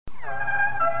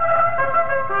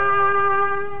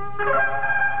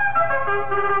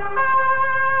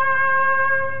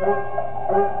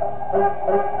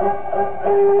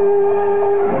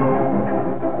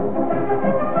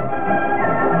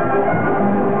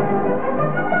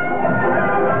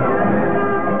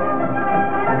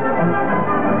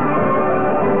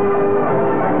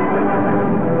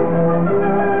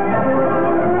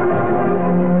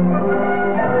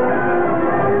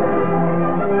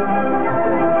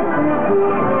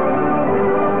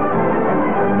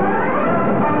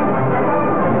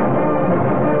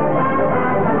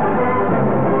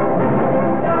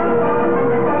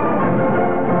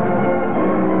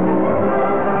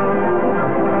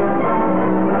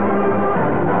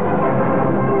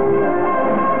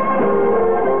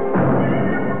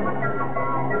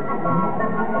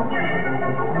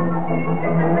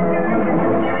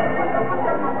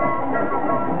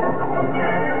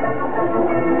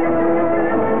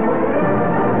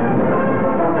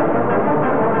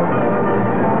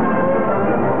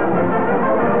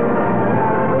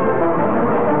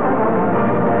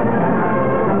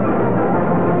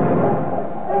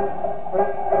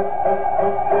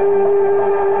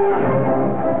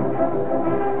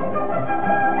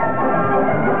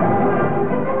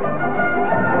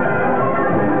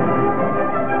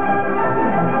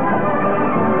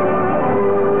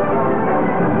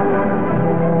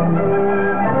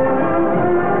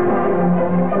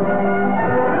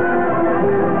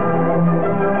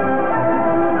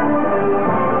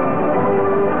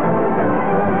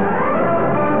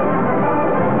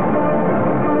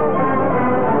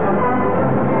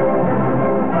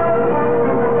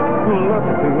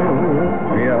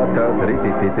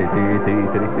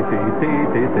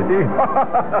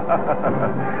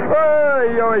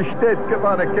Jo, steht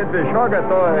gewonnen, Kinders,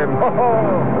 Hoggertime.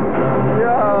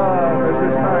 Ja, das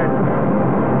ist ein...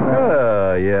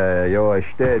 Ja, jo,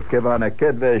 steht gewonnen,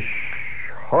 Kinders,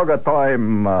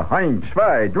 Hoggertime. 1,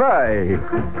 2, 3.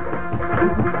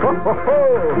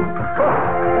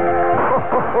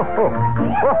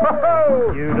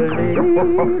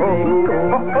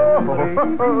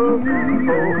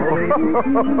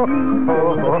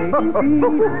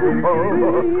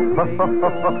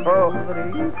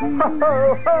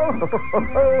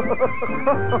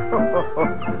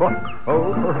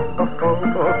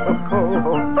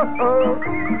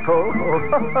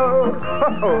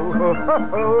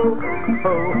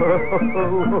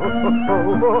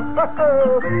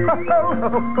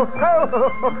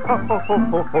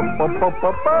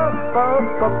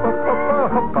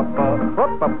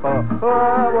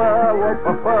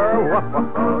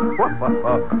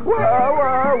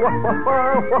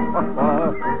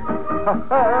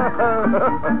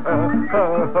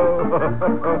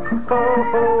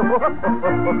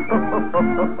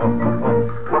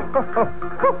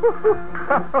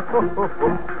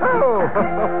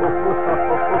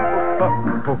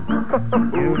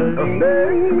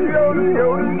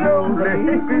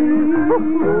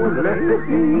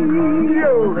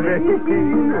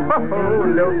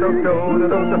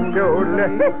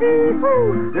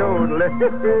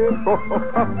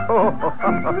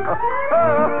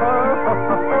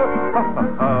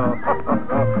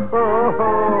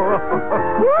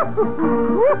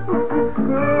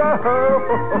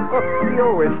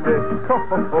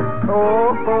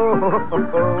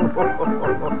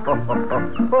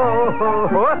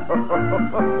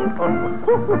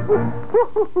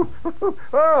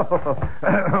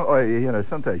 Oh, you know,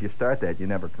 sometimes you start that, you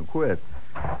never can quit.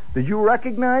 Did you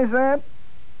recognize that?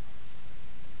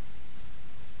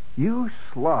 You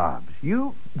slobs.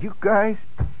 You guys,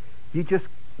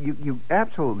 you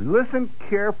absolutely listen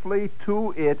carefully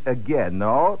to it again.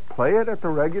 No, play it at the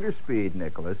regular speed,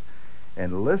 Nicholas,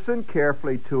 and listen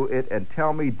carefully to it and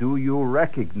tell me, do you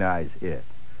recognize it?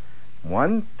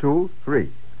 1, 2,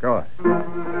 3. Go on.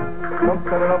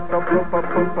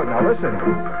 Now listen.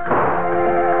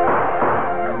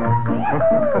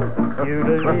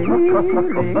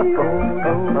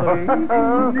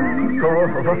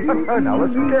 Now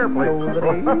listen carefully.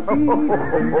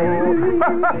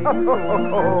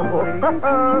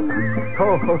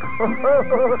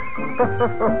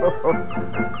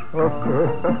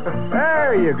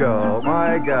 There you go.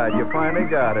 My God, you finally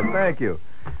got it. Thank you.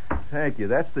 Thank you.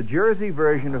 That's the Jersey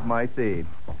version of my theme.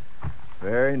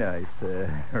 Very nice.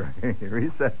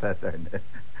 Reset that there, Nick.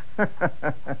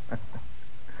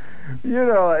 You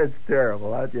know, it's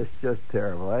terrible. Just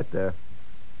terrible. That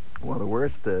one of the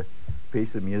worst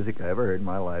piece of music I ever heard in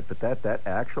my life. But that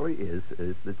actually is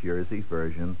the Jersey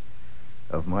version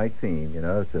of my theme. You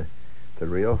know, it's a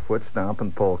real foot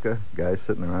stomping polka. Guys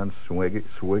sitting around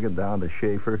swigging down the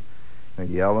Schaefer and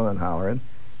yelling and hollering.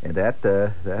 And that's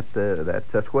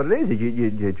what it is.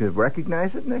 Did you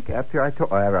recognize it, Nick? After I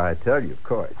tell you, of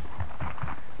course.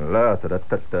 You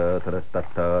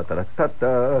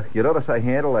notice I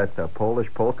handle that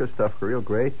Polish polka stuff real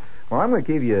great? Well, I'm going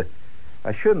to give you...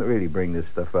 I shouldn't really bring this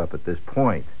stuff up at this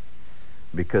point,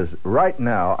 because right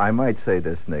now, I might say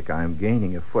this, Nick, I'm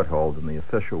gaining a foothold in the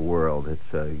official world.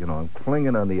 It's, I'm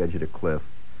clinging on the edge of the cliff,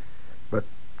 but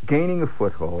gaining a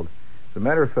foothold. As a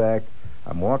matter of fact,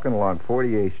 I'm walking along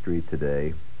 48th Street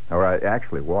today, or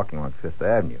actually walking on 5th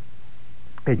Avenue.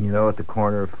 And you know, at the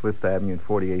corner of 5th Avenue and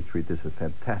 48th Street, there's a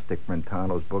fantastic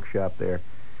Brentano's bookshop there.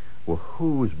 Well,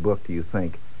 whose book do you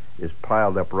think is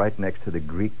piled up right next to the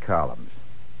Greek columns?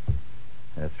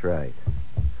 That's right.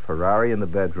 Ferrari in the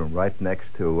bedroom, right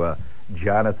next to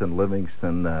Jonathan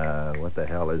Livingston. What the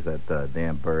hell is that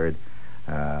damn bird?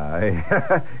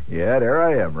 Yeah, there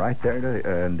I am, right there.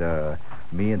 And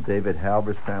me and David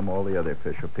Halberstam, all the other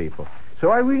official people.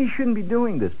 So I really shouldn't be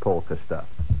doing this polka stuff.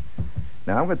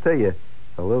 Now, I'm going to tell you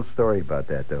a little story about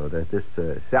that, though.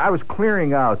 See, I was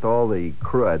clearing out all the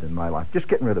crud in my life, just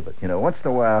getting rid of it. You know, once in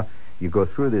a while, you go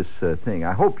through this thing.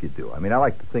 I hope you do. I mean, I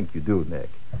like to think you do, Nick.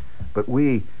 But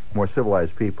we, more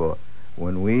civilized people,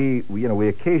 when we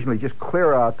occasionally just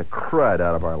clear out the crud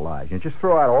out of our lives. You just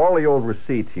throw out all the old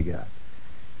receipts you got.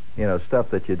 You know,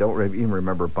 stuff that you don't even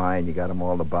remember buying. You got them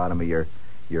all in the bottom of your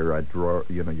drawer,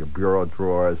 your bureau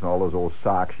drawers, and all those old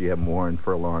socks you haven't worn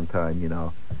for a long time,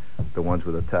 the ones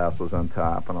with the tassels on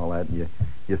top and all that. And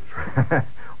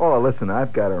oh, listen,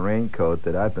 I've got a raincoat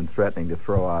that I've been threatening to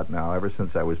throw out now ever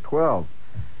since I was 12.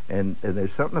 And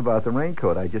there's something about the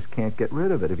raincoat, I just can't get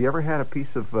rid of it. Have you ever had a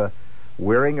piece of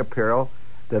wearing apparel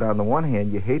that on the one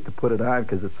hand you hate to put it on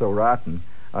because it's so rotten.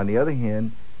 On the other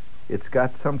hand, it's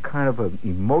got some kind of an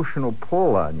emotional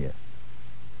pull on you.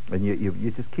 And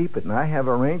you just keep it. And I have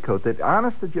a raincoat that,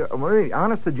 honest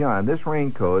to John, this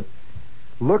raincoat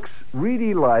looks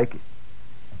really like,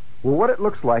 well, what it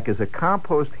looks like is a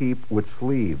compost heap with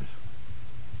sleeves.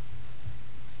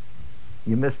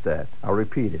 You missed that. I'll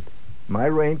repeat it. My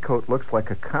raincoat looks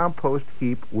like a compost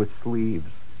heap with sleeves.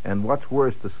 And what's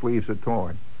worse, the sleeves are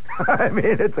torn. I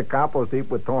mean, it's a compost heap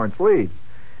with torn sleeves.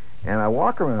 And I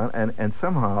walk around, and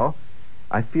somehow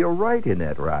I feel right in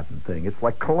that rotten thing. It's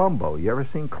like Columbo. You ever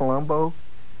seen Columbo?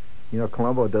 You know,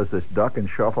 Columbo does this duck and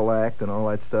shuffle act and all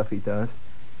that stuff he does.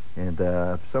 And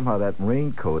somehow that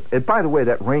raincoat... And by the way,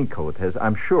 that raincoat has,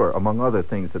 I'm sure, among other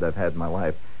things that I've had in my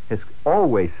life, has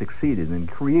always succeeded in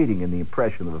creating in the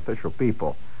impression of official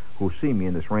people who see me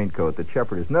in this raincoat that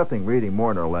Shepard is nothing really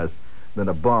more nor less than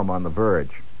a bum on the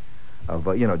verge of,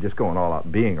 just going all out,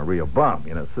 being a real bum,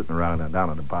 sitting around down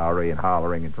on the Bowery and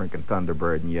hollering and drinking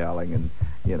Thunderbird and yelling and,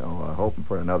 hoping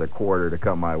for another quarter to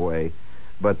come my way.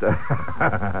 But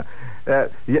now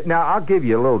I'll give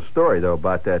you a little story, though,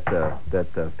 about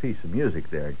that piece of music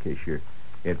there, in case you're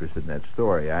interested in that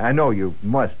story. I know you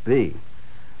must be,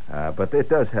 but it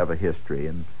does have a history,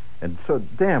 and so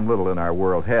damn little in our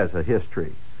world has a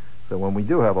history. So when we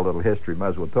do have a little history, might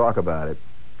as well talk about it.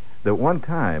 That one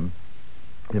time,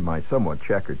 in my somewhat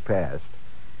checkered past,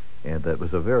 and that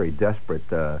was a very desperate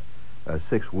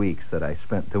 6 weeks that I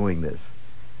spent doing this.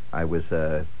 I was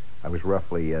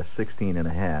roughly 16 and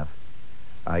a half.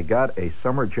 I got a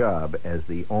summer job as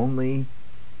the only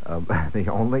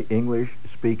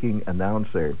English-speaking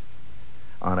announcer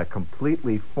on a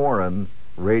completely foreign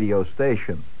radio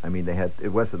station. I mean,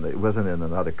 it wasn't in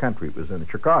another country. It was in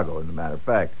Chicago, as a matter of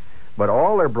fact. But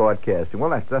all their broadcasting, well,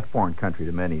 that's a foreign country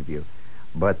to many of you.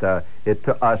 But it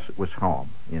to us was home,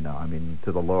 I mean,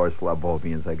 to the Lower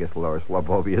Slavovians, I guess Lower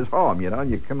Slavovia is home,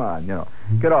 and you come on,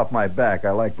 get off my back.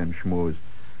 I like them schmooze.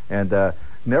 And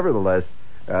nevertheless,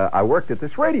 I worked at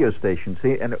this radio station,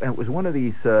 see, and it was one of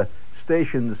these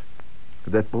stations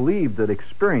that believed that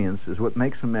experience is what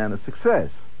makes a man a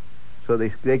success. So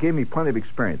they gave me plenty of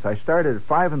experience. I started at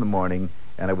 5 in the morning,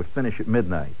 and I would finish at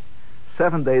midnight.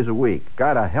 7 days a week.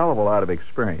 Got a hell of a lot of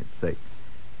experience, see.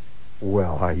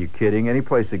 Well, are you kidding? Any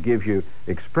place that gives you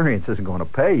experience isn't going to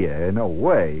pay you. No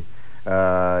way.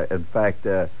 In fact,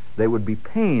 they would be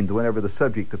pained whenever the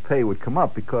subject to pay would come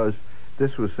up because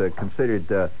this was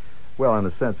considered, well, in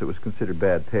a sense, it was considered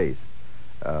bad taste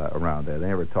around there. They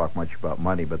never talked much about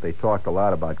money, but they talked a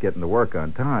lot about getting to work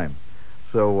on time.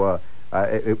 So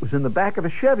it was in the back of a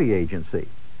Chevy agency,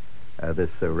 this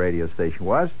radio station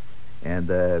was. And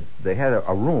they had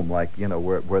a room, like,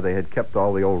 where they had kept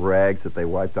all the old rags that they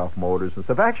wiped off motors and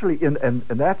stuff. Actually, and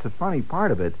that's the funny part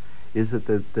of it, is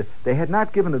that they had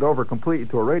not given it over completely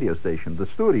to a radio station, the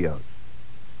studios.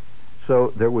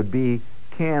 So there would be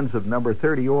cans of number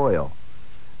 30 oil,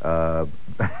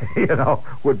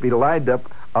 would be lined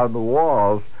up on the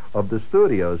walls of the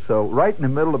studios. So right in the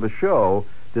middle of a show,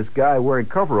 this guy wearing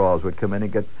coveralls would come in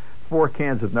and get 4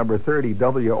 cans of number 30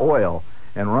 W oil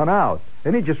and run out.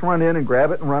 And he'd just run in and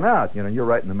grab it and run out. You're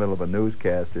right in the middle of a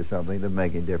newscast or something. It didn't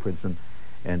make any difference.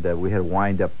 And we had a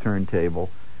wind-up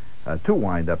turntable, 2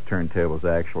 wind-up turntables,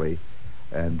 actually.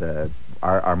 And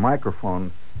our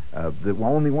microphone,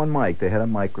 only one mic. They had a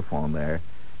microphone there.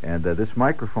 And this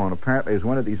microphone apparently is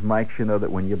one of these mics,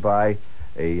 that when you buy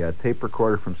a tape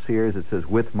recorder from Sears, it says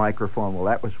with microphone. Well,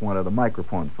 that was one of the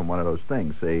microphones from one of those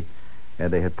things, see?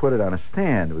 And they had put it on a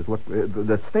stand. It was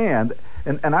the stand,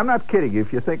 and I'm not kidding you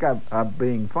if you think I'm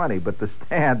being funny, but the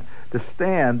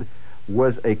stand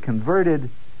was a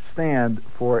converted stand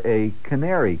for a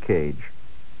canary cage.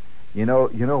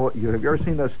 Have you ever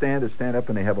seen those stands that stand up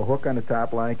and they have a hook on the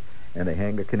top, like, and they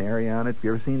hang a canary on it? Have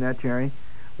you ever seen that, Jerry?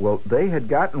 Well, they had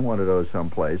gotten one of those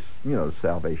someplace, the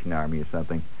Salvation Army or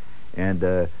something, and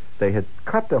they had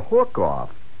cut the hook off,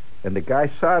 and the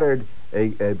guy soldered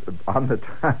on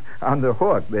the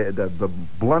hook, the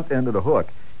blunt end of the hook,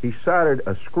 he soldered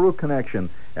a screw connection,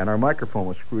 and our microphone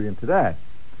was screwed into that.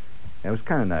 And it was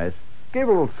kind of nice. Gave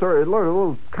a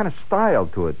little kind of style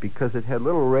to it because it had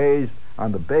little raised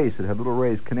on the base. It had little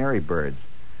raised canary birds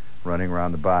running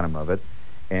around the bottom of it,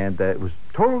 and it was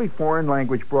totally foreign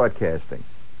language broadcasting.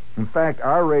 In fact,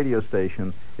 our radio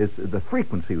station the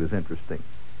frequency was interesting.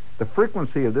 The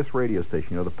frequency of this radio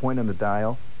station, the point on the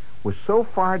dial, was so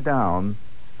far down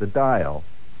the dial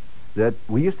that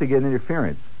we used to get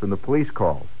interference from the police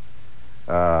calls.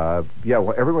 Well,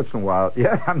 every once in a while,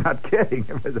 I'm not kidding,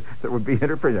 there would be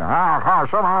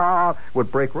interference.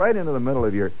 Would break right into the middle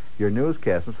of your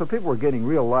newscast. And so people were getting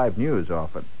real live news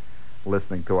often.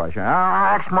 listening to our show.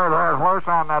 Loose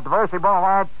on Diversity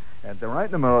Boulevard. And they're right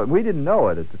in the middle. We didn't know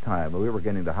it at the time, but we were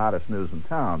getting the hottest news in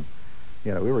town.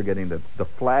 You know, we were getting the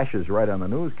flashes right on the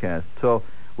newscast. So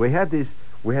we had these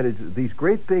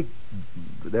great big.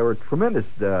 They were tremendous.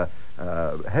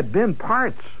 Had been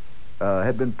parts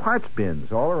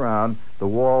bins all around the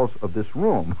walls of this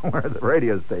room where the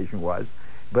radio station was.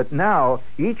 But now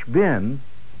each bin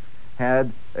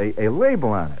had a label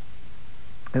on it,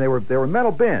 and they were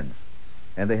metal bins,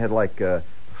 and they had like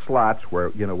slots where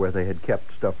they had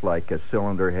kept stuff like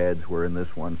cylinder heads were in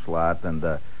this one slot, and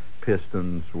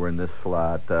pistons were in this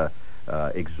slot.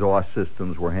 Exhaust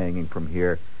systems were hanging from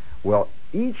here. Well,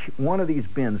 each one of these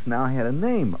bins now had a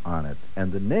name on it,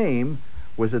 and the name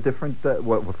was a different.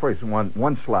 First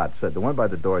one slot said, the one by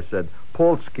the door said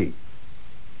Polski.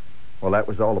 Well, that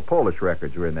was all the Polish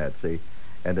records were in that. See,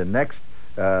 and the next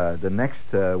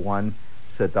one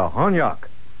said the Honyak,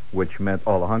 which meant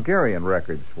all the Hungarian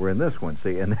records were in this one.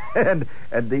 See, and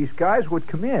these guys would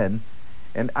come in,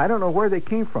 and I don't know where they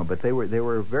came from, but they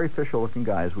were very official-looking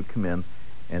guys. Would come in,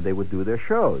 and they would do their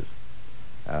shows.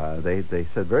 They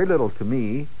said very little to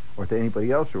me or to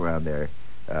anybody else around there.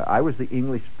 I was the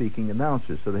English-speaking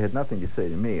announcer, so they had nothing to say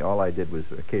to me. All I did was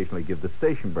occasionally give the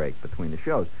station break between the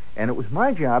shows, and it was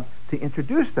my job to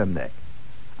introduce them, Nick.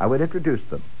 I would introduce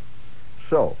them.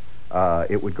 So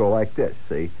it would go like this.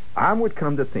 See, I would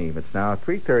come to theme. It's now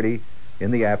 3:30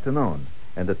 in the afternoon,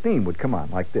 and the theme would come on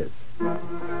like this.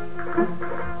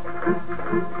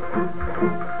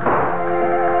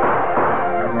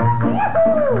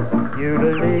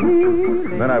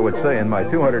 Then I would say in my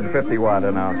 250-watt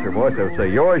announcer voice, I would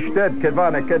say, Jo steht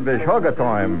Kidvana Kidvish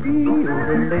Hogatoim.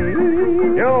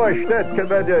 Jo steht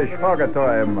Kidvish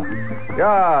Hogatoim.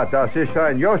 Ja, das ist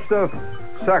ein Josef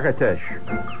Sakatesh.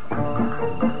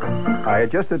 I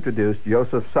had just introduced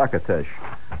Joseph Sakatesh,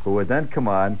 who would then come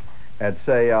on and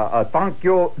say, thank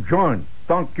you, John.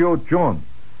 Thank you, John.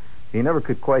 He never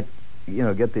could quite,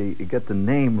 get the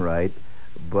name right,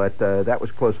 but that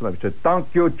was close enough. He said,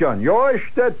 thank you, John.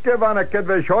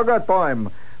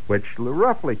 Which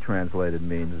roughly translated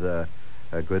means,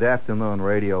 good afternoon,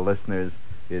 radio listeners.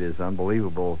 It is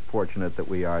unbelievable fortunate that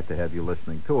we are to have you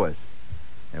listening to us.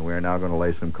 And we are now going to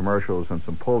lay some commercials and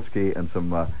some Polski and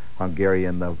some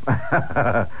Hungarian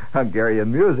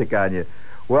Hungarian music on you.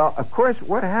 Well, of course,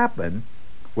 what happened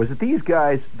was that these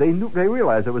guys, they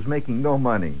realized I was making no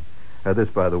money. This,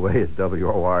 by the way, is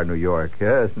WOR New York.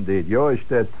 Yes, indeed.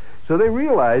 So they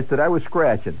realized that I was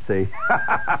scratching, see?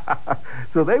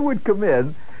 So they would come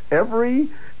in every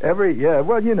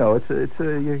well,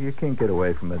 you can't get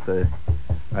away from it.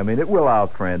 It will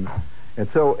out, friends. And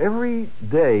so every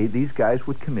day these guys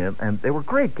would come in, and they were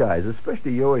great guys,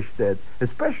 especially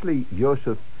especially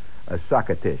Joseph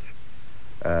Sakatesh.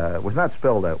 It was not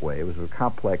spelled that way. It was a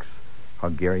complex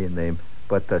Hungarian name.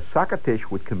 But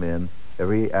Sakatesh would come in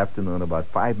every afternoon about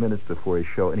 5 minutes before his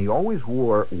show, and he always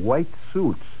wore white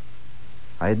suits.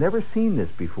 I had never seen this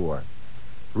before.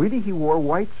 Really, he wore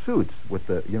white suits with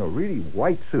really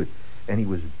white suit. And he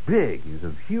was big. He was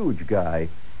a huge guy,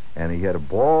 and he had a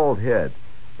bald head,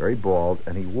 very bald,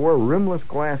 and he wore rimless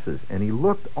glasses, and he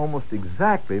looked almost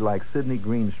exactly like Sidney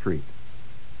Greenstreet.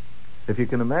 If you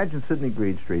can imagine Sidney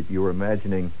Greenstreet, you were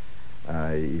imagining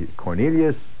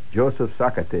Cornelius Joseph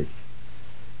Sakatesh.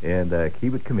 And he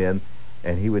would come in,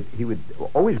 and he would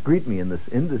always greet me in this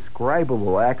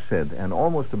indescribable accent and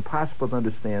almost impossible to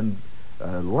understand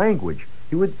language.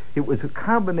 It was a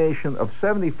combination of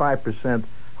 75%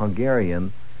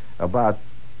 Hungarian, about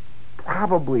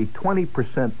probably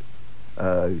 20%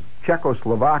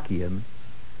 Czechoslovakian,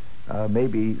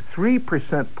 maybe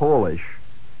 3% Polish,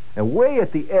 and way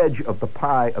at the edge of the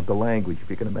pie of the language, if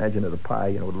you can imagine it, a pie,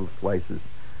 little slices,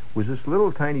 was this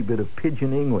little tiny bit of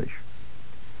pidgin English.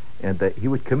 And he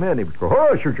would come in, he would go,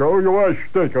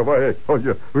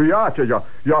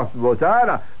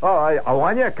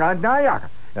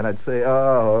 and I'd say,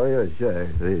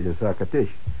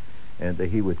 and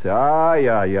he would say,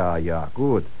 yeah,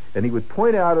 good. And he would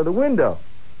point out of the window.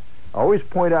 Always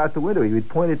point out the window. He would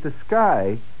point at the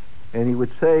sky, and he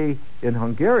would say in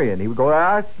Hungarian, he would go,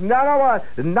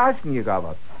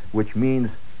 which means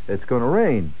it's going to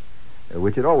rain,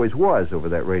 which it always was over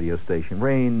that radio station.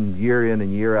 Rain year in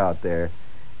and year out there.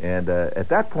 And at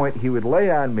that point, he would lay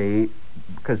on me,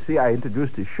 because, see, I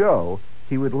introduced his show,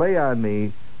 he would lay on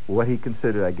me what he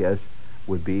considered, I guess,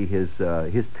 would be his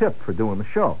tip for doing the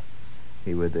show.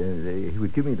 He would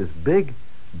give me this big,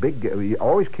 he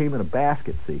always came in a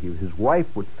basket, see. His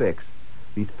wife would fix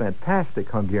these fantastic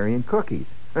Hungarian cookies.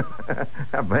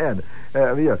 Man,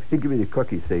 he'd give me the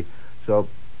cookies, see. So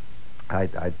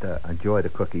I'd enjoy the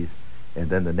cookies, And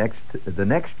then the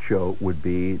next show would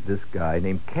be this guy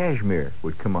named Kazimierz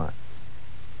would come on.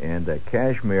 And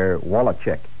Kazimierz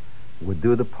Wolochek would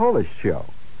do the Polish show.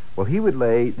 Well, he would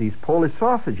lay these Polish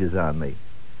sausages on me.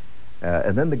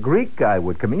 And then the Greek guy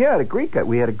would come in. Yeah, the Greek guy.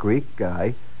 We had a Greek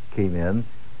guy came in,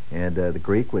 and the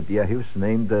Greek would, he was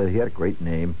named, he had a great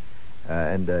name.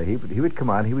 And he would come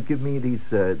on. He would give me these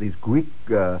Greek,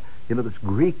 this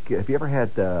Greek. Have you ever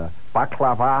had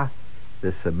baklava?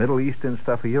 This Middle Eastern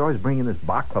stuff. He'd always bring in this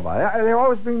baklava. They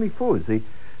always bring me food. See,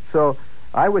 so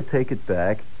I would take it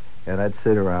back, and I'd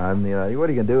sit around. What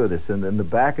are you gonna do with this? And in the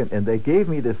back, and they gave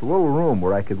me this little room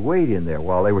where I could wait in there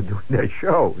while they were doing their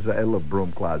shows. I had a little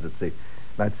broom closet. See,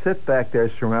 and I'd sit back there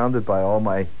surrounded by all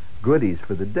my goodies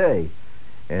for the day.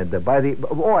 And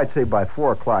I'd say by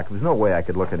 4 o'clock, there was no way I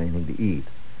could look at anything to eat.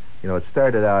 It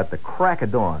started out at the crack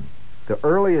of dawn. The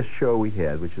earliest show we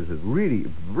had, which was a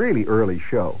really, really early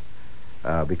show,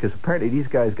 because apparently these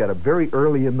guys got up very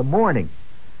early in the morning.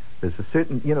 There's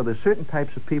certain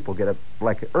types of people get up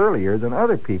like earlier than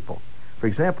other people. For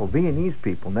example, Viennese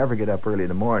people never get up early in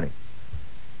the morning.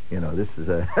 This is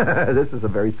a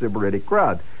very sybaritic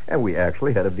crowd, and we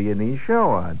actually had a Viennese show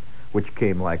on, which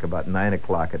came like about 9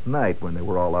 o'clock at night when they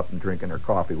were all up and drinking their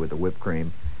coffee with the whipped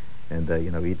cream, and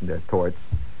eating their torts.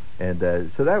 And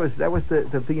so that was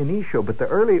the Viennese show. But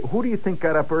who do you think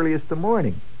got up earliest in the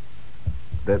morning?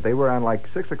 That they were on like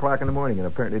 6 o'clock in the morning, and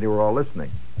apparently they were all listening.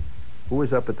 Who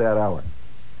was up at that hour?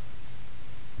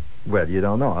 Well, you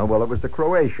don't know. Well, it was the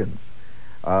Croatians.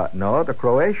 No, the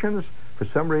Croatians, for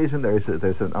some reason, there's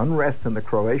an unrest in the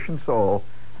Croatian soul,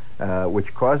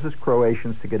 which causes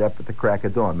Croatians to get up at the crack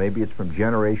of dawn. Maybe it's from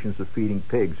generations of feeding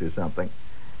pigs or something.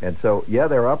 And so,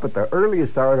 they're up at the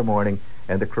earliest hour of the morning,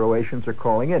 and the Croatians are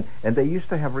calling in. And they used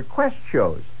to have request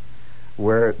shows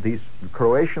where these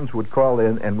Croatians would call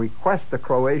in and request a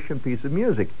Croatian piece of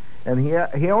music. And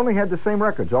he only had the same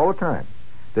records all the time.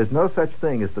 There's no such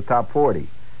thing as the top 40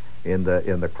 in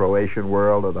the Croatian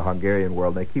world or the Hungarian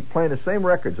world. They keep playing the same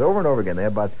records over and over again. They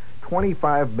have about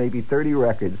 25, maybe 30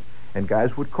 records, and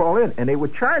guys would call in, and they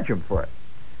would charge them for it.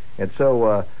 And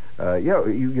so,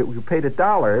 you paid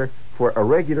 $1 for a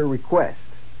regular request.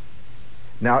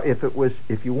 Now,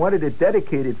 if you wanted it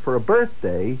dedicated for a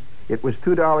birthday, it was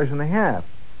 $2.50.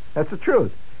 That's the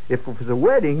truth. If it was a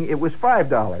wedding, it was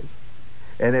 $5.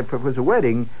 And if it was a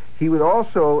wedding, he would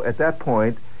also, at that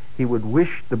point, he would wish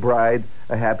the bride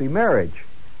a happy marriage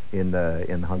in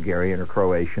Hungarian or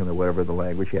Croatian or whatever the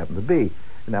language happened to be.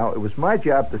 Now, it was my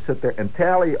job to sit there and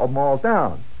tally them all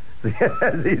down.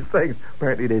 These things,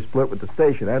 apparently they split with the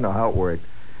station. I don't know how it worked.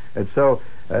 And so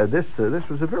this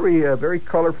was a very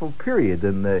colorful period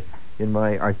in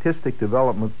my artistic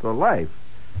development life.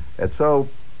 And so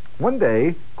one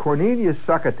day, Cornelius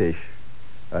Sakatis,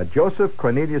 Joseph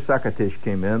Cornelius Sakatis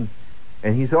came in,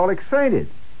 and he's all excited.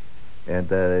 And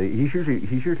he's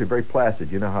usually very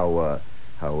placid. You know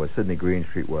how Sidney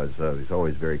Greenstreet was. He's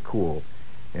always very cool.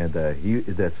 And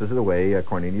that's the way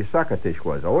Cornelius Sakatis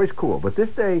was, always cool. But this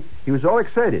day, he was all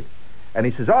excited. And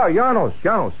he says, Janos,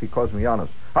 he calls me Janos.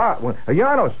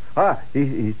 Janos,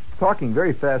 he's talking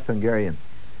very fast Hungarian.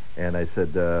 And I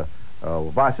said,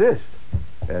 was ist?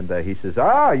 And he says,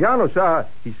 Janos,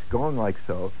 he's going like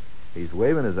so. He's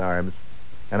waving his arms.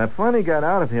 And I finally got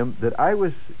out of him that I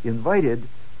was invited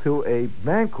to a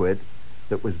banquet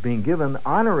that was being given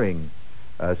honoring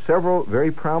several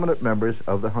very prominent members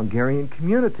of the Hungarian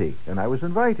community. And I was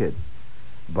invited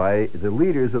by the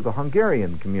leaders of the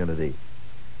Hungarian community.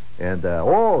 And,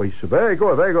 he said, very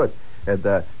good, very good.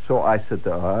 And so I said,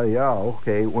 yeah,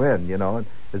 okay, when,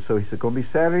 And so he said, going to be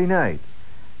Saturday night.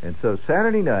 And so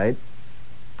Saturday night,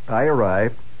 I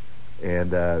arrived,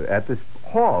 and at this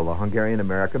hall, the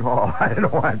Hungarian-American Hall. I don't know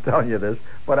why I'm telling you this,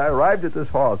 but I arrived at this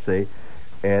hall, see,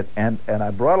 and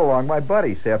I brought along my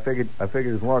buddy. See, I figured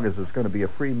as long as it's going to be a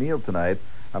free meal tonight,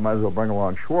 I might as well bring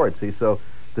along Schwartz. See, so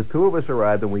the two of us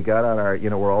arrived, and we got on our,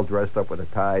 we're all dressed up with the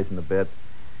ties and the bit,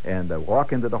 and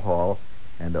walk into the hall,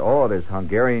 and there's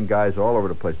Hungarian guys all over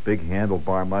the place, big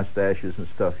handlebar mustaches and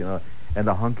stuff, And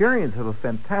the Hungarians have a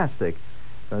fantastic,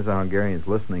 some of the Hungarians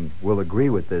listening will agree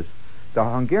with this, the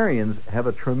Hungarians have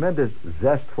a tremendous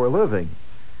zest for living,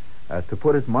 to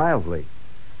put it mildly.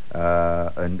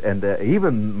 And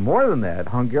even more than that,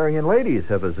 Hungarian ladies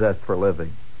have a zest for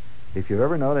living. If you've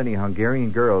ever known any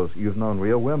Hungarian girls, you've known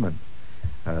real women.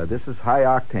 This is high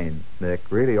octane, Nick,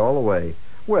 really all the way.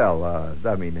 Well,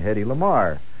 Hedy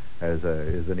Lamarr is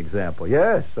an example.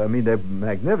 Yes, they're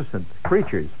magnificent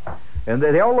creatures. And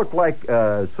they all look like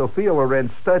Sophia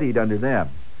Loren studied under them.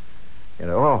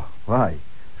 Oh, my.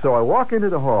 So I walk into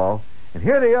the hall, and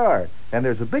here they are. And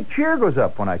there's a big cheer goes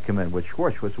up when I come in. Which,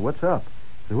 Schwartz, what's up?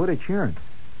 So who are they cheering?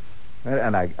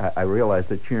 And I realized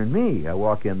they're cheering me. I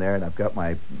walk in there, and I've got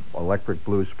my electric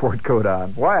blue sport coat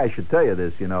on. Why, I should tell you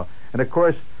this, And, of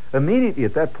course, immediately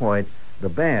at that point, the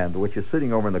band, which is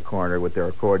sitting over in the corner with their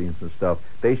accordions and stuff,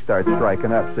 they start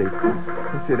striking up, see? The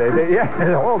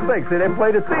whole thing. See, they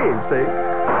play the theme, see?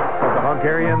 Of the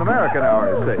Hungarian-American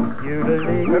hour, see?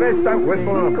 So they start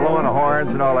whistling and blowing the horns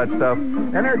and all that stuff.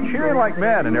 And they're cheering like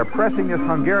mad, and they're pressing this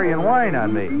Hungarian wine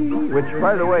on me, which,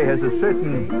 by the way, has a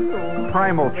certain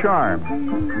primal charm.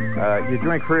 You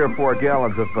drink 3 or 4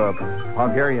 gallons of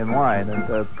Hungarian wine, and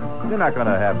you're not going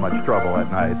to have much trouble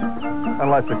at night.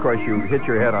 Unless, of course, you hit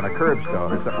your head on a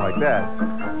curbstone or something like that.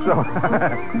 So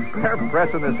they're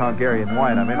pressing this Hungarian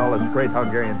wine. I mean, all this great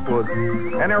Hungarian food.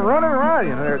 And they're running around,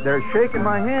 they're shaking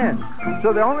my hand.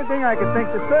 So the only thing I could think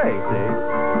to say, see,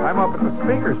 I'm up at the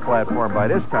speakers platform by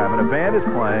this time, and the band is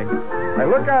playing. I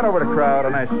look out over the crowd,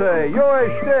 and I say, Yo,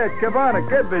 shtick, Kavana,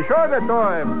 Kedvish,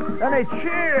 Orgatoim. And they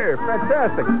cheer.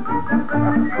 Fantastic.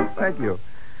 Thank you.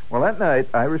 Well, that night,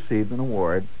 I received an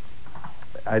award.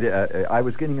 I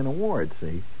was getting an award,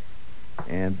 see.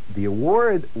 And the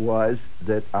award was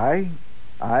that I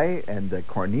and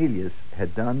Cornelius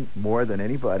had done more than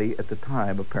anybody at the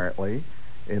time, apparently,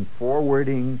 in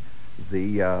forwarding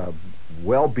the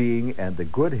well-being and the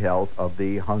good health of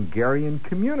the Hungarian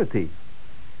community.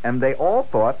 And they all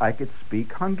thought I could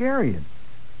speak Hungarian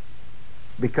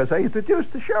because I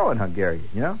introduced the show in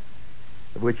Hungarian,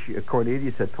 which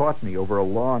Cornelius had taught me over a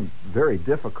long, very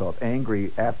difficult,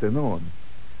 angry afternoon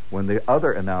when the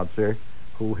other announcer,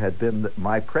 who had been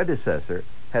my predecessor,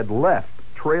 had left,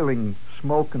 trailing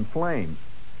smoke and flames.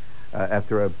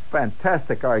 After a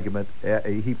fantastic argument,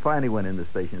 he finally went in the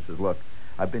station and says, Look,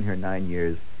 I've been here 9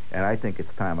 years, and I think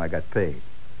it's time I got paid.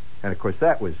 And, of course,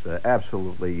 that was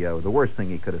absolutely the worst thing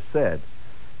he could have said.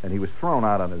 And he was thrown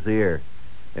out on his ear.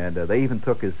 And they even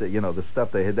took his, the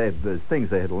stuff the things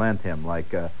they had lent him,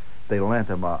 like they lent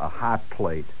him a hot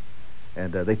plate.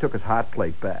 And they took his hot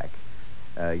plate back,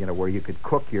 where you could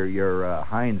cook your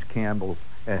Heinz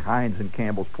and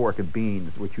Campbell's pork and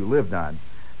beans, which you lived on.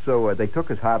 So they took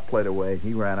his hot plate away, and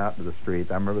he ran out into the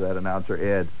street. I remember that announcer,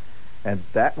 Ed. And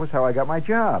that was how I got my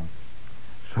job.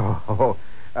 So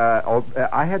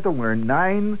I had to learn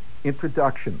 9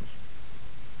 introductions.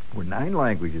 There were 9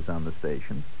 languages on the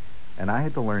station, and I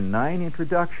had to learn 9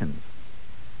 introductions.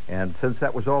 And since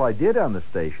that was all I did on the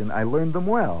station, I learned them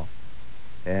well.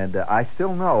 And I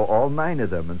still know all 9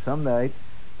 of them. And some night,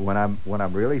 when I'm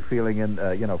really feeling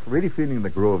really feeling the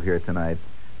groove here tonight,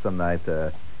 some night,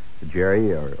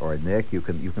 Jerry or Nick, you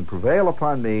can prevail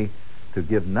upon me to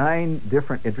give 9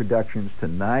 different introductions to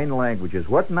 9 languages.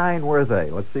 What 9 were they?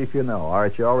 Let's see if you know. All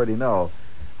right, you already know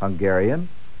Hungarian,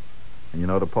 and you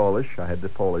know the Polish. I had the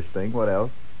Polish thing. What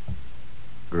else?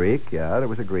 Greek. Yeah, there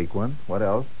was a Greek one. What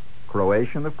else?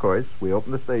 Croatian, of course. We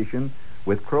opened the station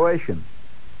with Croatian.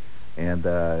 And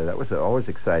that was always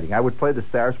exciting. I would play the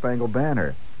Star Spangled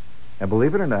Banner. And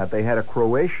believe it or not, they had a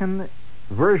Croatian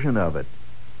version of it.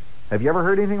 Have you ever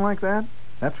heard anything like that?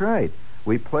 That's right.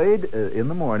 We played in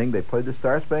the morning. They played the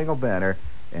Star Spangled Banner,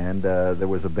 and there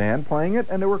was a band playing it,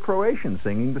 and there were Croatians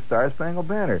singing the Star Spangled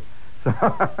Banner. So,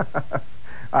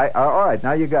 all right,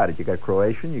 now you got it. You got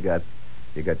Croatian, you got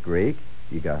Greek,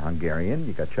 you got Hungarian,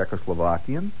 you got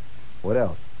Czechoslovakian. What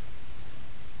else?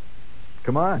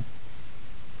 Come on.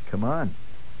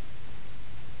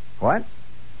 What?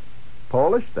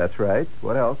 Polish? That's right.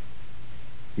 What else?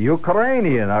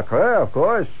 Ukrainian, okay, of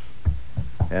course.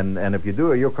 And if you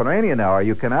do a Ukrainian hour,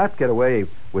 you cannot get away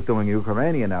with doing a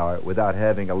Ukrainian hour without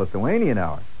having a Lithuanian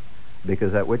hour.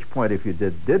 Because at which point, if you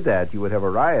did that, you would have a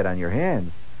riot on your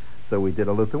hands. So we did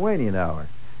a Lithuanian hour.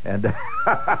 And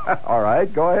all right,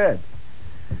 go ahead.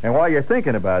 And while you're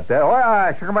thinking about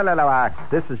that,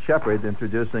 this is Shepard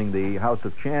introducing the House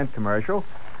of Chant commercial,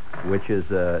 which is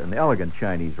an elegant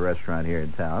Chinese restaurant here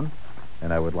in town.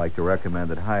 And I would like to recommend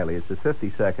it highly. It's at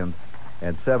 52nd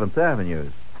and 7th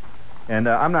Avenues. And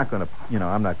I'm not going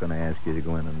to ask you to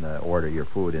go in and order your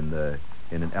food in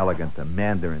an elegant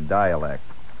Mandarin dialect.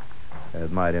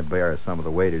 It might embarrass some of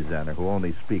the waiters down there who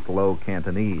only speak low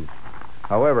Cantonese.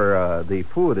 However, the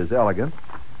food is elegant,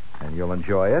 and you'll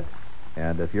enjoy it.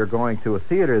 And if you're going to a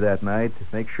theater that night,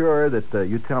 make sure that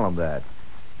you tell them that.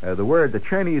 The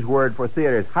Chinese word for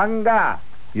theater is hanga.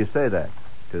 You say that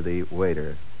to the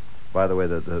waiter. By the way,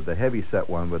 the heavy-set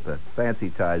one with the fancy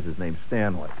ties is named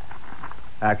Stanley.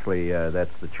 Actually,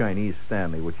 that's the Chinese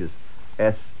Stanley, which is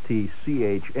Stchnlee.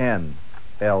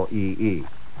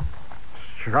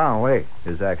 Stanley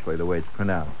is actually the way it's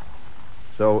pronounced.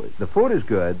 So the food is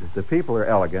good, the people are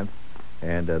elegant,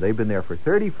 and they've been there for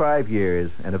 35 years,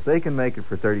 and if they can make it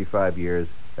for 35 years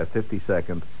at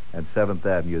 52nd and 7th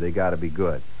Avenue, they got to be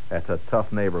good. That's a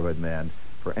tough neighborhood, man,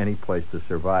 for any place to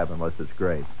survive unless it's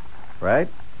great. Right?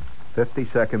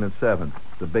 52nd and 7th,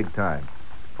 the big time.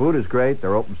 Food is great.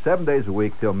 They're open 7 days a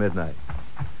week till midnight.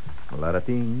 We have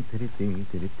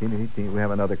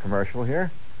another commercial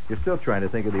here. You're still trying to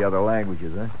think of the other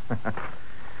languages, huh?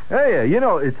 Hey, you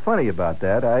know, it's funny about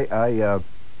that. I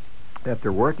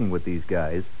after working with these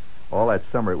guys all that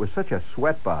summer, it was such a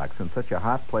sweatbox and such a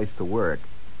hot place to work.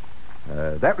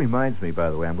 That reminds me, by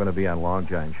the way, I'm going to be on Long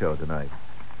John show tonight.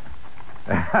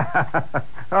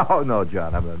 Oh, no,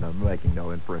 John, I'm making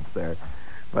no inference there.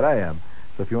 But I am.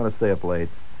 So if you want to stay up late,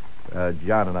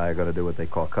 John and I are going to do what they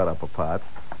call cut up a pot.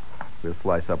 We'll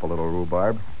slice up a little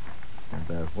rhubarb.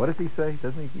 And what does he say?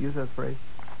 Doesn't he use that phrase?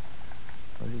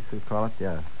 What does he call it?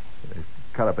 Yeah.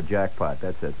 Cut up a jackpot.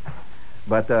 That's it.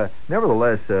 But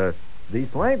nevertheless,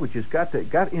 these languages got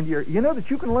into your... You know that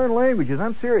you can learn languages.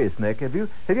 I'm serious, Nick. Have you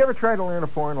ever tried to learn a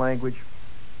foreign language?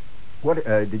 What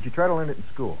did you try to learn it in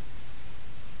school?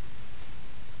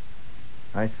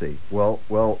 I see. Well,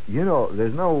 you know,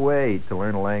 there's no way to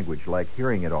learn a language like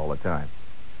hearing it all the time.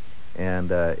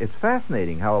 And it's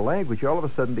fascinating how a language all of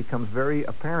a sudden becomes very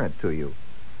apparent to you.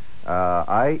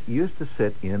 I used to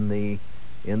sit in the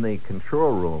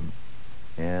control room,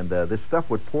 and this stuff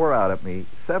would pour out at me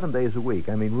 7 days a week.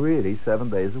 I mean, really, 7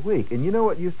 days a week. And you know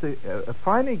what used to...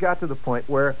 finally got to the point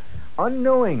where,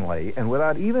 unknowingly, and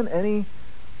without even any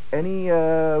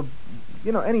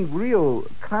real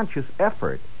conscious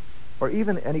effort, or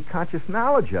even any conscious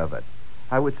knowledge of it,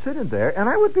 I would sit in there, and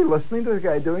I would be listening to the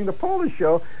guy doing the Polish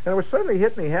show, and it would suddenly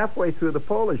hit me halfway through the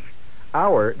Polish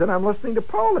hour that I'm listening to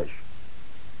Polish.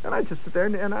 And I'd just sit there,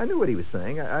 and I knew what he was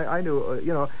saying. I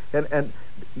knew, and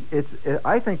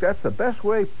I think that's the best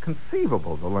way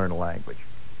conceivable to learn a language.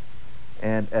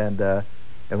 And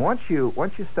once you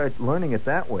start learning it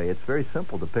that way, it's very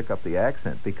simple to pick up the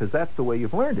accent, because that's the way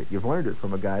you've learned it. You've learned it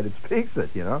from a guy that speaks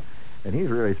it, and he's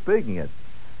really speaking it.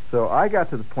 So I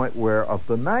got to the point where, of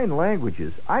the 9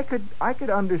 languages, I could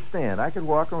understand. I could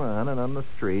walk around and on the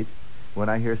street when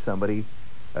I hear somebody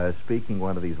speaking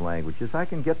one of these languages, I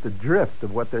can get the drift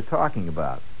of what they're talking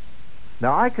about.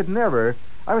 Now, I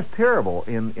was terrible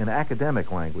in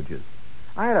academic languages.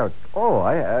 I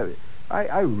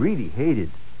really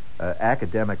hated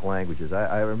academic languages.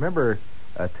 I remember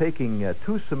taking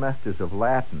 2 semesters of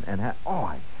Latin, and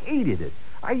I hated it.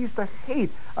 I used to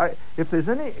hate... if there's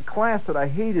any class that I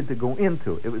hated to go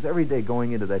into, it was every day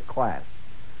going into that class.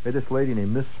 We had this lady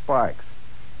named Miss Sparks,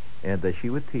 and she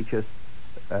would teach us,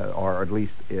 or at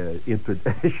least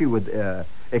she would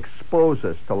expose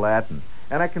us to Latin.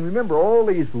 And I can remember all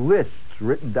these lists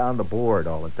written down the board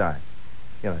all the time.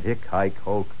 Hic, hike,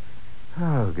 hoke.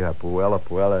 Oh, God, puella,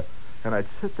 puella. And I'd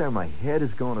sit there, my head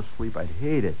is going to sleep. I'd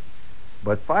hate it.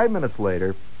 But 5 minutes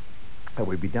later...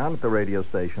 we'd be down at the radio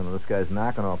station, and this guy's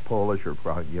knocking off Polish or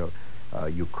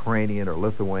Ukrainian or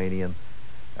Lithuanian.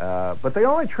 But the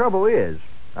only trouble is,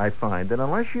 I find, that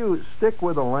unless you stick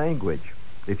with a language,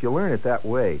 if you learn it that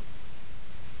way,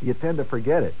 you tend to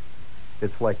forget it.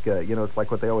 It's like, it's like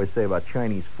what they always say about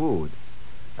Chinese food,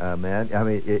 man. I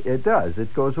mean, it does.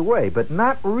 It goes away, but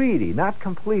not really, not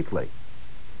completely.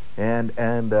 And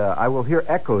I will hear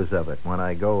echoes of it when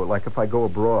I go, like if I go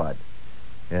abroad,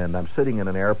 and I'm sitting in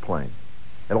an airplane.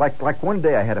 And like one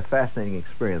day I had a fascinating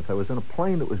experience. I was in a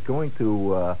plane that was going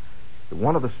to,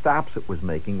 one of the stops it was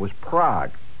making was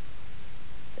Prague.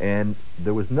 And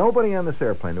there was nobody on this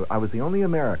airplane. I was the only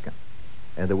American.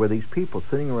 And there were these people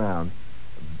sitting around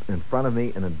in front of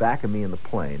me and in back of me in the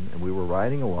plane, and we were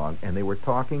riding along, and they were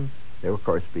of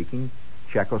course speaking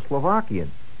Czechoslovakian.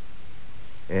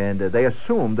 And they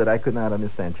assumed that I could not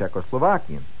understand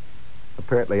Czechoslovakian.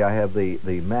 Apparently, I have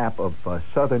the map of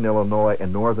southern Illinois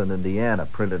and northern Indiana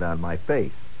printed on my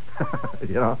face,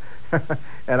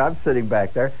 and I'm sitting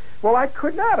back there. Well, I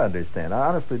could not understand.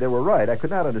 Honestly, they were right. I could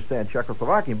not understand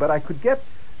Czechoslovakian, but I could get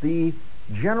the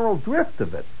general drift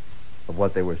of it, of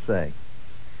what they were saying.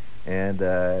 And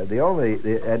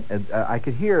I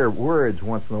could hear words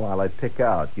once in a while I'd pick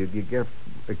out. You get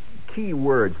key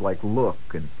words like look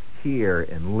and hear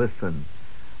and listen.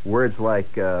 Words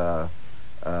like...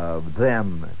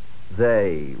 them,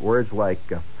 they, words like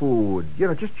food,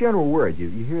 just general words. You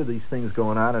hear these things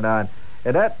going on. And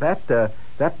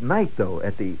that night, though,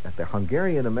 at the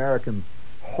Hungarian American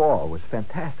Hall was a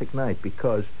fantastic night,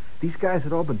 because these guys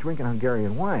had all been drinking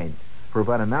Hungarian wine for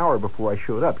about an hour before I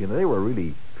showed up. They were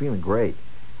really feeling great,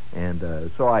 and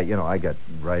so I got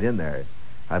right in there.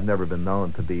 I've never been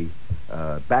known to be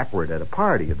backward at a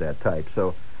party of that type,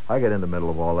 so I got in the middle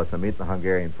of all this. I'm eating the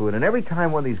Hungarian food, and every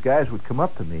time one of these guys would come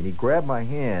up to me and he'd grab my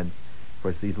hand, of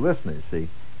course these listeners, see,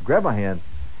 grab my hand,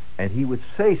 and he would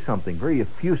say something very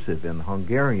effusive in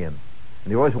Hungarian,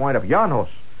 and he always wind up Janos,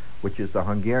 which is the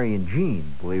Hungarian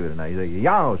gene, believe it or not. He'd say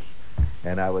Janos,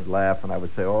 and I would laugh, and I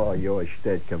would say, "Oh, you're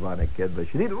stead, come on, kid," but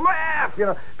he'd laugh,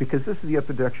 because this is the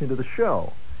introduction to the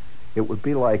show. It would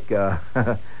be like,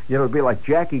 it'd be like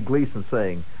Jackie Gleason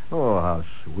saying, "Oh, how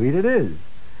sweet it is,"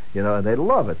 and they'd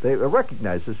love it. They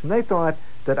recognized this, and they thought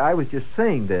that I was just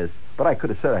saying this, but I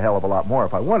could have said a hell of a lot more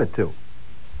if I wanted to.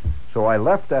 So I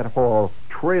left that hall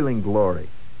trailing glory,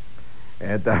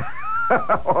 and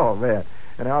oh man.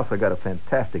 And I also got a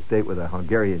fantastic date with a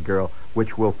Hungarian girl,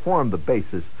 which will form the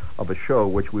basis of a show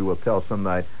which we will tell some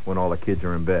night when all the kids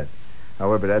are in bed.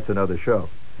 However, that's another show.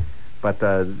 But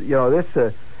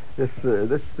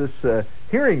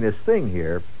hearing this thing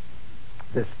here,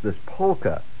 this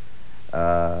polka,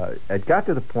 it got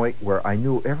to the point where I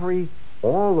knew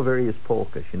all the various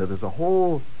polkas. There's a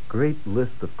whole great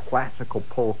list of classical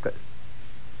polkas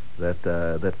that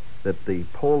the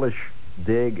Polish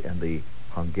dig and the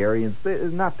Hungarians,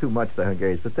 not too much the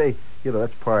Hungarians, but they,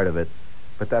 that's part of it.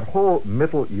 But that whole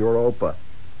Middle Europa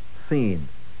scene,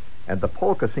 and the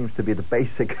polka seems to be the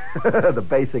basic, the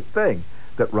basic thing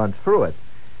that runs through it.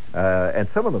 And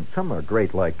some are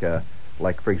great, like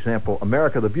for example,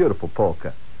 America the Beautiful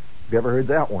polka. Have you ever heard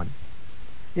that one?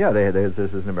 Yeah, this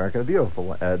is America the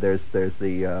Beautiful. There's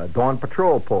the Dawn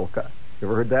Patrol polka. You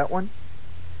ever heard that one?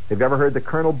 Have you ever heard the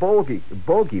Colonel Bogey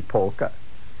polka?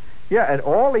 Yeah, and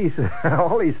all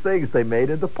these things they made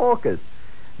into polkas.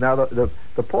 Now the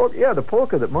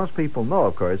polka that most people know,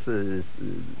 of course, is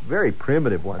very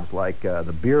primitive ones like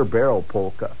the Beer Barrel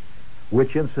polka,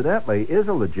 which incidentally is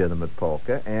a legitimate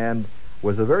polka and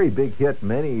was a very big hit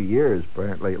many years,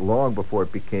 apparently long before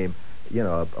it became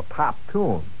a pop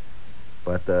tune.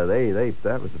 But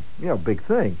that was a big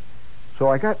thing. So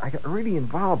I got really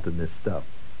involved in this stuff,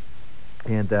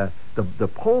 and the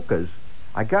polkas,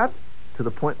 I got to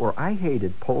the point where I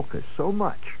hated polkas so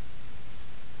much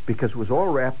because it was all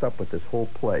wrapped up with this whole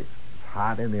place. It was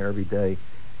hot in there every day,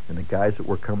 and the guys that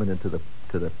were coming into the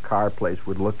car place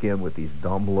would look in with these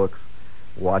dumb looks,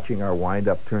 watching our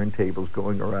wind-up turntables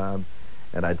going around,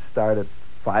 and I'd start at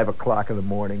 5 o'clock in the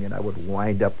morning, and I would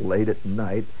wind up late at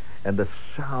night, and the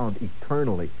sound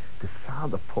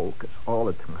of polkas all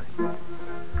the time.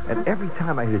 And every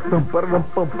time I heard bum ba dum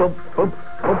bum bum bum bum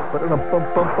ba dum bum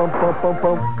bum bum bum bum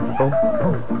bum bum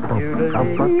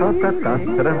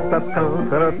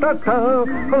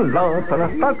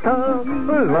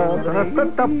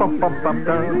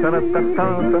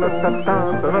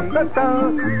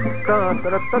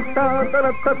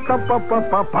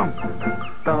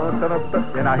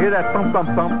and I hear that bum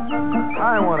bum bum.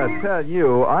 I want to tell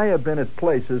you, I have been at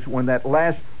places when that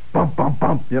last bump, bump,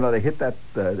 bump. They hit that,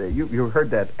 you heard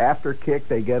that after kick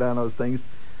they get on those things?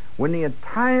 When the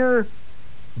entire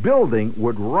building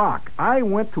would rock. I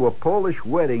went to a Polish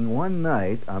wedding one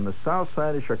night on the south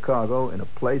side of Chicago in a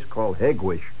place called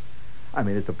Hegwish. I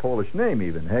mean, it's a Polish name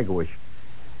even, Hegwish.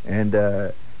 And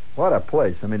what a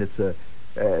place. I mean, it's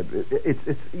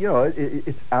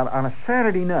on a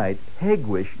Saturday night,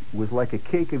 Hegwish was like a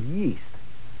cake of yeast.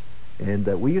 And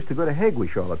we used to go to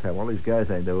Hegwish all the time, all these guys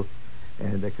I knew.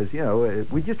 And because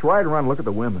we just ride around and look at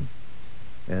the women,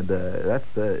 and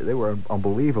they were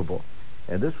unbelievable.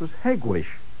 And this was Hegwish.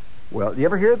 Well, you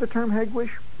ever hear the term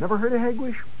Hegwish? Never heard of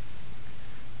Hegwish?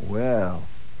 Well,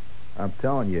 I'm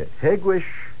telling you, Hegwish.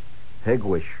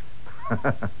 It's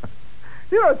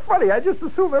funny. I just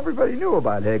assume everybody knew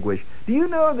about Hegwish. Do you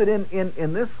know that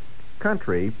in this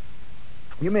country,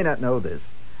 you may not know this.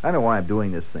 I don't know why I'm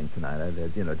doing this thing tonight.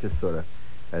 Just sort of.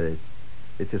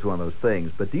 It's just one of those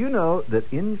things. But do you know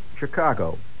that in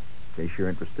Chicago, in case you're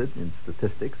interested in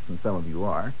statistics, and some of you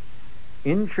are,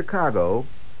 in Chicago,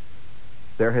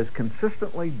 there has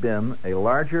consistently been a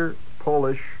larger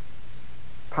Polish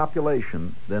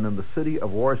population than in the city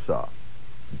of Warsaw,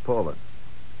 in Poland.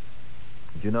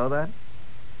 Did you know that?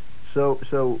 So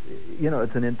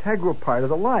it's an integral part of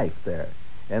the life there.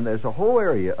 And there's a whole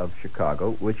area of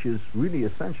Chicago, which is really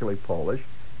essentially Polish,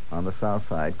 on the south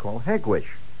side called Hegwish.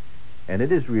 And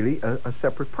it is really a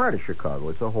separate part of Chicago.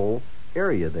 It's a whole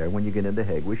area there. When you get into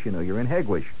Hegwish, you're in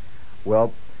Hegwish.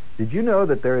 Well, did you know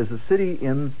that there is a city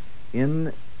in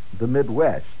the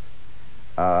Midwest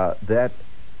that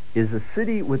is a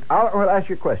city with... I'll ask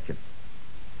you a question.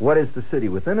 What is the city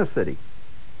within a city?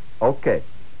 Okay.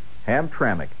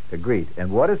 Hamtramck. Agreed.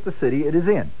 And what is the city it is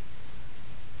in?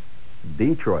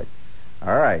 Detroit.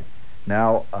 All right.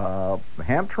 Now,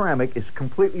 Hamtramck is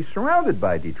completely surrounded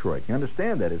by Detroit. You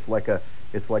understand that? It's like a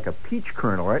peach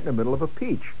kernel right in the middle of a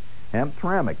peach.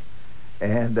 Hamtramck.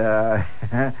 And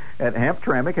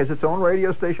Hamtramck has its own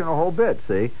radio station a whole bit,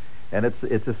 see? And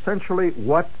it's essentially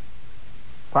what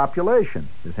population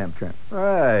is Hamtramck.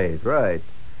 Right.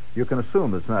 You can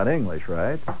assume it's not English,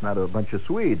 right? It's not a bunch of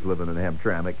Swedes living in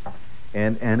Hamtramck.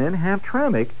 And in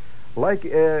Hamtramck, like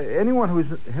anyone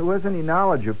who has any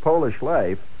knowledge of Polish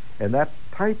life, and that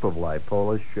type of life,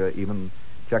 Polish, even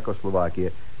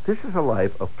Czechoslovakia, this is a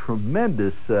life of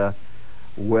tremendous,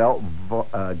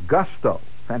 gusto,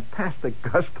 fantastic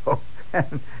gusto,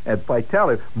 and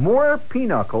vitality. More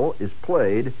pinochle is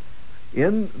played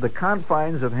in the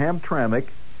confines of Hamtramck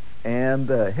and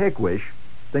Hegewisch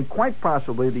than quite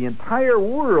possibly the entire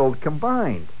world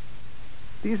combined.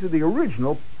 These are the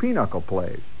original pinochle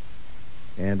plays.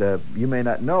 And you may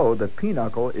not know that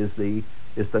pinochle is the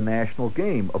national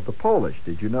game of the Polish.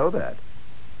 Did you know that?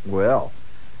 Well,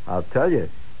 I'll tell you,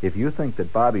 if you think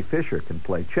that Bobby Fischer can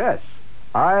play chess,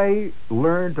 I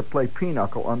learned to play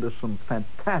pinochle under some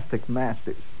fantastic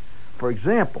masters. For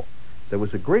example, there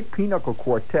was a great pinochle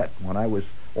quartet when I was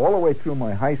all the way through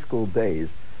my high school days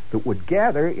that would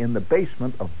gather in the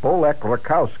basement of Bolek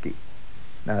Rakowski.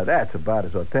 Now that's about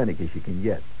as authentic as you can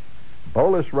get.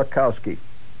 Boris Rakowski,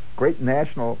 great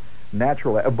natural.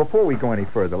 Before we go any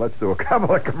further, let's do a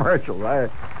couple of commercials.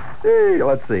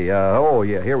 Let's see.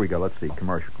 Here we go. Let's see.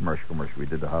 Commercial. We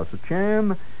did the House of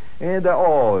Chem, and they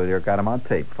got them on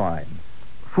tape. Fine.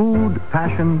 Food,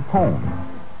 fashion, home.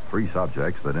 3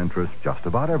 subjects that interest just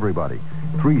about everybody.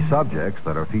 3 subjects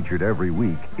that are featured every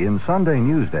week in Sunday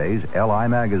Newsday's LI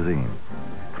Magazine.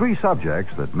 3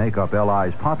 subjects that make up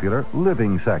LI's popular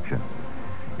living section.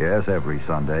 Yes, every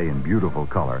Sunday in beautiful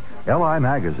color, LI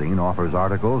Magazine offers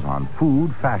articles on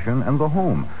food, fashion, and the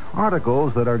home.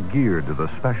 Articles that are geared to the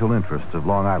special interests of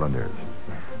Long Islanders.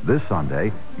 This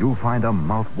Sunday, you'll find a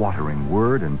mouth-watering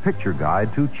word and picture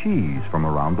guide to cheese from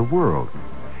around the world.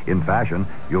 In fashion,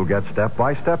 you'll get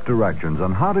step-by-step directions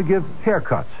on how to give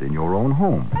haircuts in your own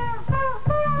home.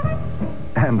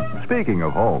 And speaking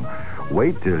of home,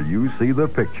 wait till you see the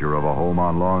picture of a home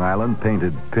on Long Island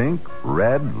painted pink,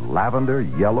 red, lavender,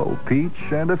 yellow,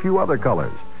 peach, and a few other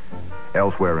colors.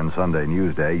 Elsewhere in Sunday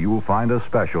Newsday, you'll find a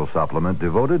special supplement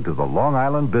devoted to the Long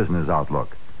Island business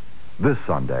outlook. This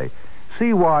Sunday,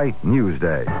 see why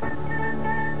Newsday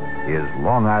is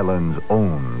Long Island's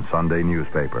own Sunday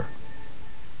newspaper.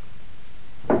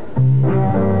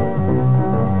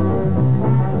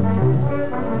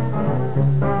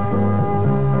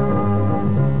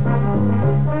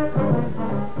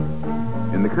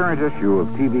 In the current issue of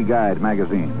TV Guide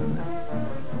magazine,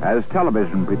 as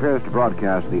television prepares to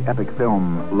broadcast the epic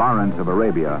film Lawrence of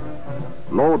Arabia,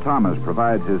 Lowell Thomas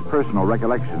provides his personal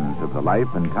recollections of the life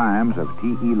and times of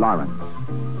T.E. Lawrence.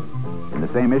 In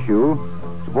the same issue,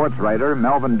 sports writer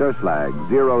Melvin Durslag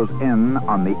zeroes in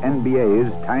on the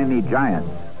NBA's tiny giants,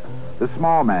 the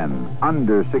small men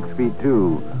under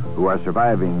 6'2", who are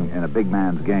surviving in a big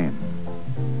man's game.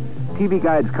 TV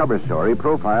Guide's cover story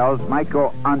profiles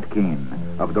Michael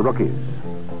Ontkean of the Rookies.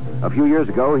 A few years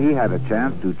ago, he had a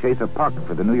chance to chase a puck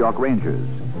for the New York Rangers.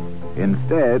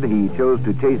 Instead, he chose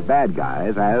to chase bad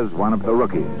guys as one of the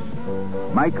Rookies.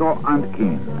 Michael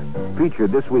Ontkean,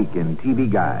 featured this week in TV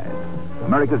Guide,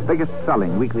 America's biggest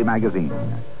selling weekly magazine.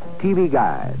 TV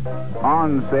Guide,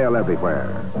 on sale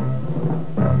everywhere.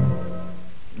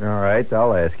 All right,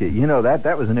 I'll ask you. You know,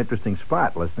 that was an interesting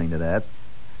spot listening to that,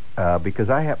 because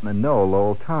I happen to know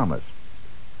Lowell Thomas.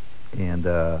 And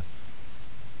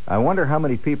I wonder how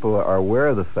many people are aware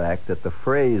of the fact that the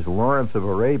phrase Lawrence of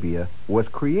Arabia was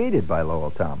created by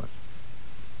Lowell Thomas.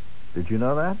 Did you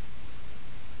know that?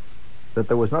 That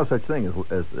there was no such thing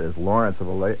as Lawrence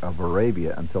of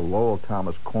Arabia until Lowell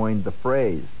Thomas coined the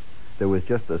phrase. There was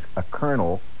just a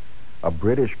colonel, a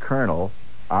British colonel,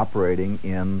 operating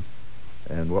in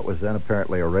what was then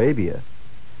apparently Arabia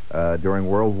during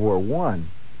World War I.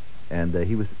 And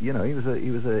he was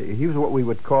what we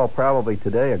would call probably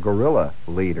today a guerrilla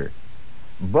leader.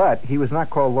 But he was not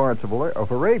called Lawrence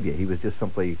of Arabia. He was just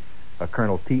simply a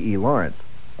Colonel T.E. Lawrence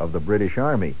of the British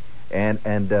Army.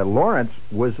 And Lawrence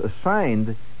was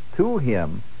assigned to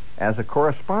him as a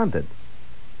correspondent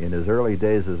in his early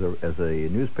days as a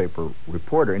newspaper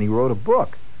reporter. And he wrote a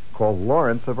book called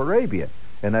Lawrence of Arabia.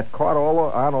 And that caught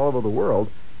on all over the world.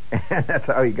 And that's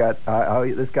how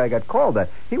this guy got called that.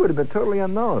 He would have been totally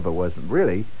unknown if it wasn't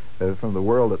really from the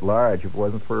world at large. If it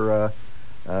wasn't for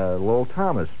Lowell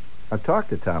Thomas. I've talked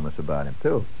to Thomas about him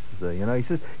too. So,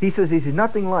 he says he's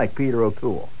nothing like Peter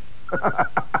O'Toole.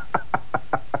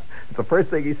 It's the first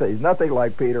thing he says. He's nothing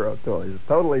like Peter O'Toole. He's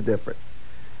totally different.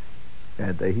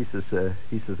 And he says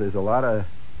there's a lot of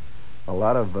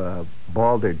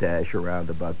balderdash around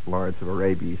about Lawrence of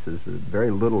Arabia. He says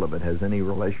very little of it has any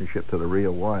relationship to the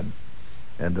real one.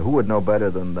 And who would know better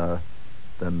than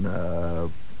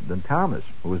Thomas,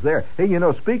 who was there? Hey,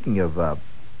 speaking of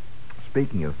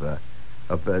speaking of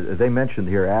they mentioned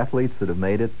here athletes that have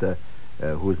made it,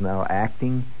 who is now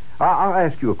acting. I'll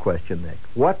ask you a question, Nick.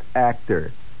 What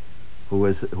actor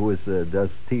who does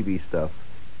TV stuff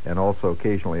and also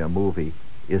occasionally a movie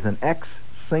is an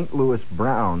ex-St. Louis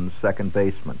Browns second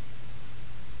baseman?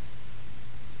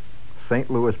 St.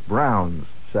 Louis Browns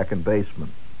second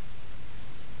baseman.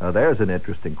 Now, there's an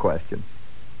interesting question.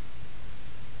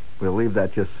 We'll leave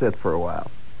that just sit for a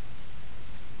while.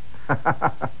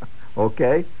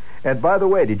 Okay? And by the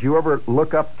way, did you ever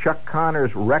look up Chuck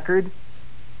Connor's record?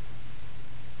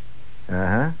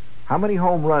 Uh-huh. How many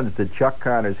home runs did Chuck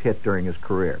Connors hit during his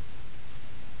career?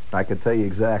 I can tell you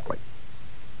exactly.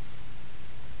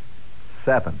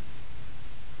 7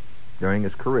 during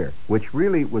his career, which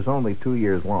really was only 2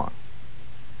 years long.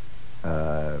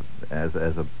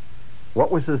 What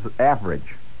was his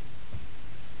average?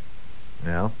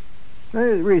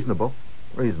 Reasonable.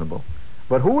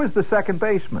 But who is the second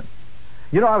baseman?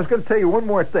 I was going to tell you one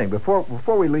more thing before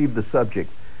we leave the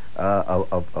subject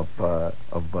of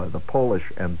the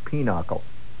Polish and pinochle.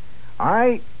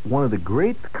 One of the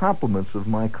great compliments of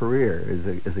my career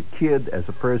as a kid, as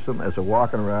a person, as a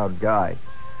walking around guy,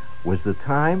 was the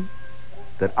time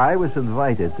that I was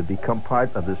invited to become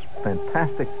part of this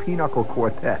fantastic pinochle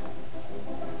quartet.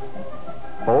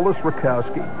 Polis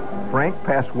Rakowski, Frank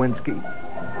Paswinski.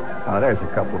 There's a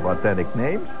couple of authentic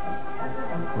names,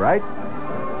 right?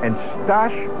 And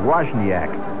Stash Wozniak.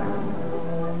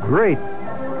 Great.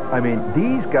 I mean,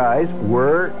 these guys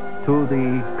were to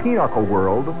the pinochle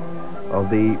world of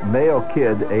the male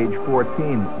kid, age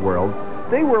 14 world.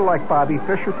 They were like Bobby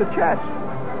Fischer to chess.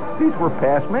 These were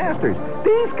past masters.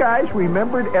 These guys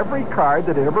remembered every card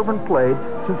that had ever been played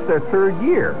since their 3rd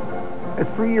year. As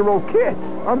 3-year-old kids.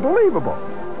 Unbelievable.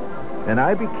 And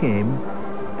I became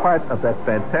part of that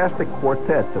fantastic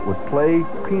quartet that would play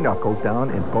pinochle down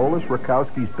in Polis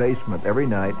Rakowski's basement every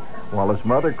night while his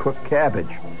mother cooked cabbage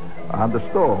on the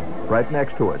stove right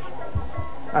next to us.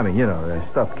 I mean,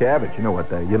 stuffed cabbage.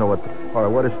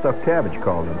 What is stuffed cabbage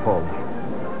called in Polish?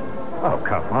 Oh,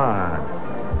 come on.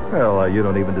 Well, you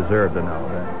don't even deserve to know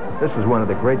that. This is one of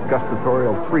the great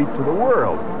gustatorial treats of the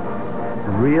world.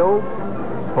 Real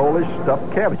Polish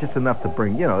stuffed cabbage. It's enough to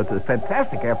bring, it's a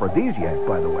fantastic aphrodisiac,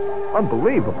 by the way.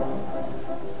 Unbelievable.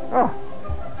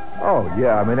 Oh,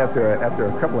 yeah. I mean, after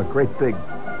a couple of great big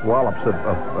wallops of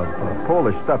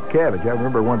Polish stuffed cabbage, I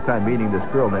remember one time meeting this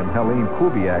girl named Helene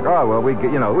Kubiak. Oh, well, these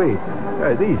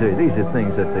are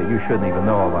things that you shouldn't even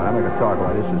know about. I'm not going to talk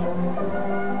about this.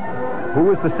 Who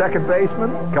was the second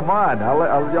baseman? Come on,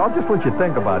 I'll just let you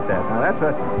think about that. Now,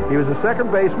 he was the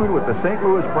second baseman with the St.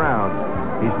 Louis Browns.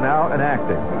 He's now an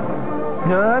actor.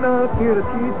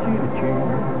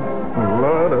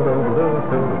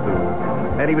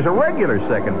 And he was a regular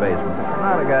second baseman.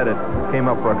 Not a guy that came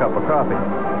up for a cup of coffee.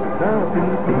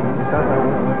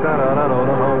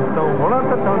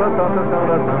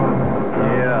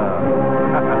 Yeah.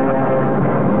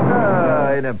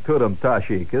 Tudum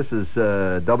Tashik. This is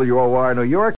WOR New York.